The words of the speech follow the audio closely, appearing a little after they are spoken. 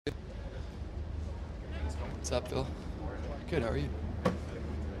What's up, Phil? Good, how are you?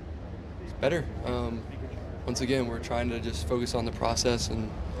 It's better. Once again, we're trying to just focus on the process, and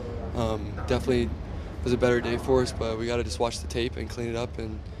definitely was a better day for us, but we got to just watch the tape and clean it up.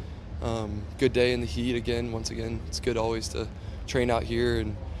 And good day in the heat again. Once again, it's good always to train out here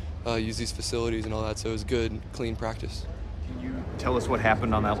and use these facilities and all that, so it was good, clean practice. Can you tell us what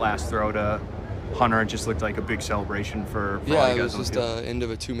happened on that last throw to Hunter? It just looked like a big celebration for all you guys. It was just the end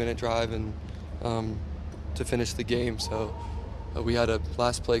of a 2-minute drive and to finish the game. So we had a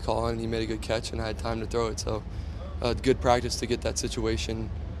last play call and he made a good catch and I had time to throw it. So good practice to get that situation.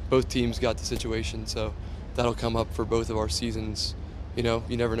 Both teams got the situation, so that'll come up for both of our seasons. You know,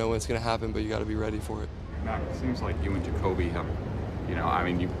 you never know when it's going to happen, but you got to be ready for it. Mac, it seems like you and Jacoby have,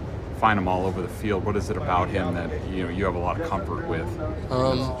 you find him all over the field. What is it about him that you have a lot of comfort with?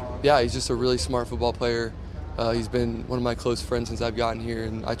 Yeah, he's just a really smart football player. He's been one of my close friends since I've gotten here,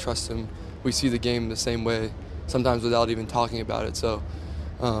 and I trust him. We see the game the same way, sometimes without even talking about it. So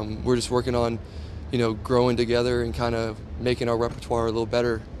we're just working on, growing together and kind of making our repertoire a little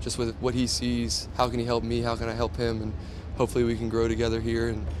better, just with what he sees. How can he help me? How can I help him? And hopefully we can grow together here.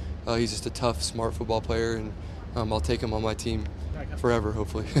 And he's just a tough, smart football player, and I'll take him on my team forever,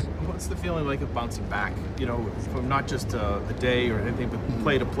 hopefully. What's the feeling like of bouncing back, from not just a day or anything, but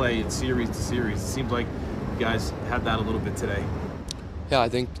play to play and series to series? It seems like you guys had that a little bit today. Yeah, I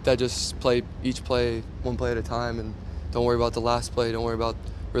think that just play each play one play at a time, and don't worry about the last play. Don't worry about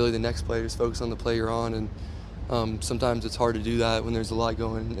really the next play. Just focus on the play you're on. And sometimes it's hard to do that when there's a lot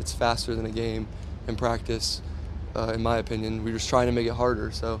going. It's faster than a game in practice, in my opinion. We're just trying to make it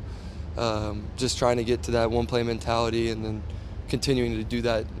harder. So just trying to get to that one play mentality and then continuing to do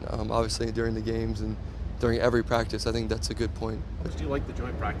that, obviously, during the games and during every practice. I think that's a good point. How much do you like the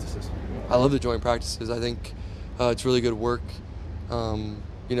joint practices? I love the joint practices. I think it's really good work.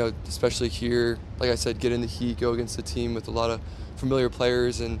 Especially here, like I said, get in the heat, go against a team with a lot of familiar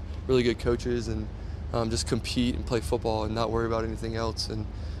players and really good coaches, and just compete and play football and not worry about anything else, and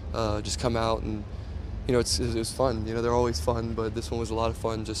just come out and, it was fun. They're always fun, but this one was a lot of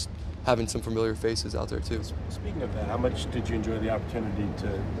fun, just having some familiar faces out there too. Speaking of that, how much did you enjoy the opportunity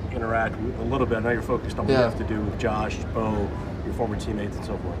to interact with a little bit? I know you're focused on what you have to do with Josh, Bo, your former teammates and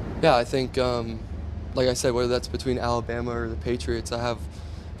so forth. Yeah, I think, like I said, whether that's between Alabama or the Patriots, I have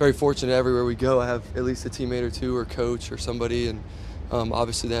very fortunate everywhere we go. I have at least a teammate or two or coach or somebody, and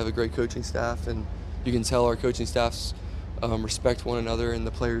obviously they have a great coaching staff, and you can tell our coaching staffs respect one another, and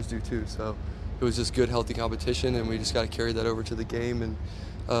the players do too. So it was just good, healthy competition, and we just got to carry that over to the game and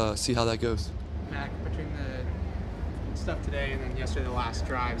see how that goes. Mac, between the stuff today and then yesterday, the last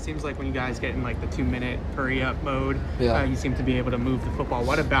drive, it seems like when you guys get in like the 2-minute hurry up mode, you seem to be able to move the football.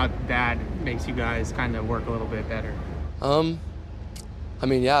 What about that makes you guys kind of work a little bit better?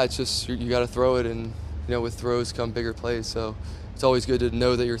 It's just you got to throw it, and with throws come bigger plays. So it's always good to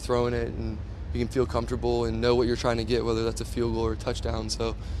know that you're throwing it, and you can feel comfortable and know what you're trying to get, whether that's a field goal or a touchdown.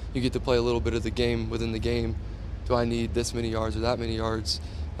 So you get to play a little bit of the game within the game. Do I need this many yards or that many yards?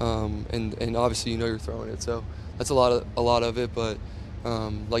 And obviously you're throwing it. So that's a lot of it. But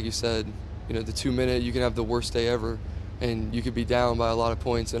like you said, the 2-minute, you can have the worst day ever, and you could be down by a lot of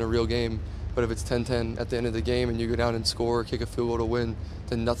points in a real game. But if it's 10-10 at the end of the game and you go down and score or kick a field goal to win,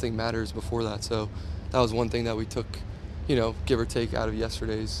 then nothing matters before that. So that was one thing that we took, give or take out of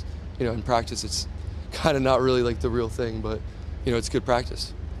yesterday's. In practice, it's kind of not really like the real thing, but, it's good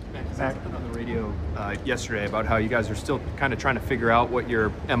practice. Mac, on the radio yesterday about how you guys are still kind of trying to figure out what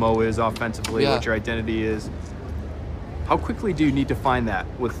your MO is offensively, what your identity is. How quickly do you need to find that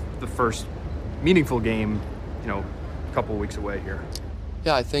with the first meaningful game, a couple weeks away here?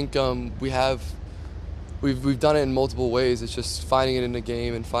 Yeah, I think we've done it in multiple ways. It's just finding it in the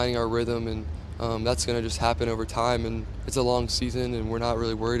game and finding our rhythm, and that's going to just happen over time. And it's a long season, and we're not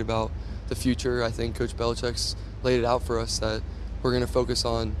really worried about the future. I think Coach Belichick's laid it out for us that we're going to focus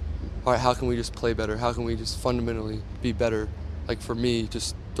on, all right, how can we just play better? How can we just fundamentally be better? Like for me,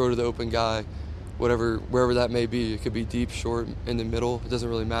 just throw to the open guy, wherever that may be. It could be deep, short, in the middle. It doesn't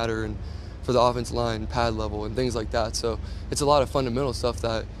really matter. And for the offensive line, pad level, and things like that. So it's a lot of fundamental stuff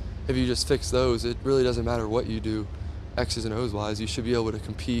that if you just fix those, it really doesn't matter what you do, X's and O's wise. You should be able to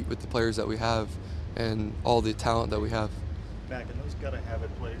compete with the players that we have and all the talent that we have. Back in those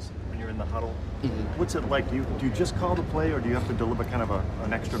gotta-have-it plays when you're in the huddle, what's it like? Do you just call the play, or do you have to deliver kind of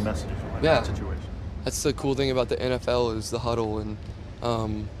an extra message in that situation? That's the cool thing about the NFL is the huddle,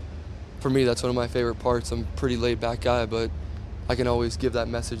 and for me, that's one of my favorite parts. I'm a pretty laid-back guy, but I can always give that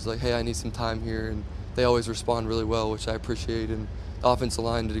message like, hey, I need some time here, and they always respond really well, which I appreciate. And the offensive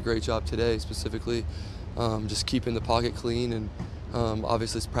line did a great job today, specifically, just keeping the pocket clean and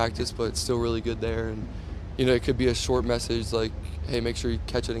Obviously it's practice, but it's still really good there. And you know, it could be a short message like, hey, make sure you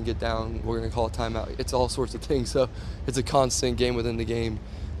catch it and get down. We're going to call a timeout. It's all sorts of things. So it's a constant game within the game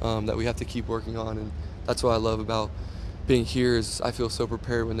that we have to keep working on. And that's what I love about being here is I feel so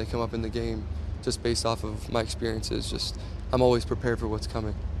prepared when they come up in the game just based off of my experiences. Just I'm always prepared for what's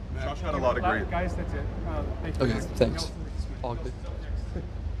coming. Josh had a lot of great. Guys, that's it. Thank you. Okay, thanks. All good.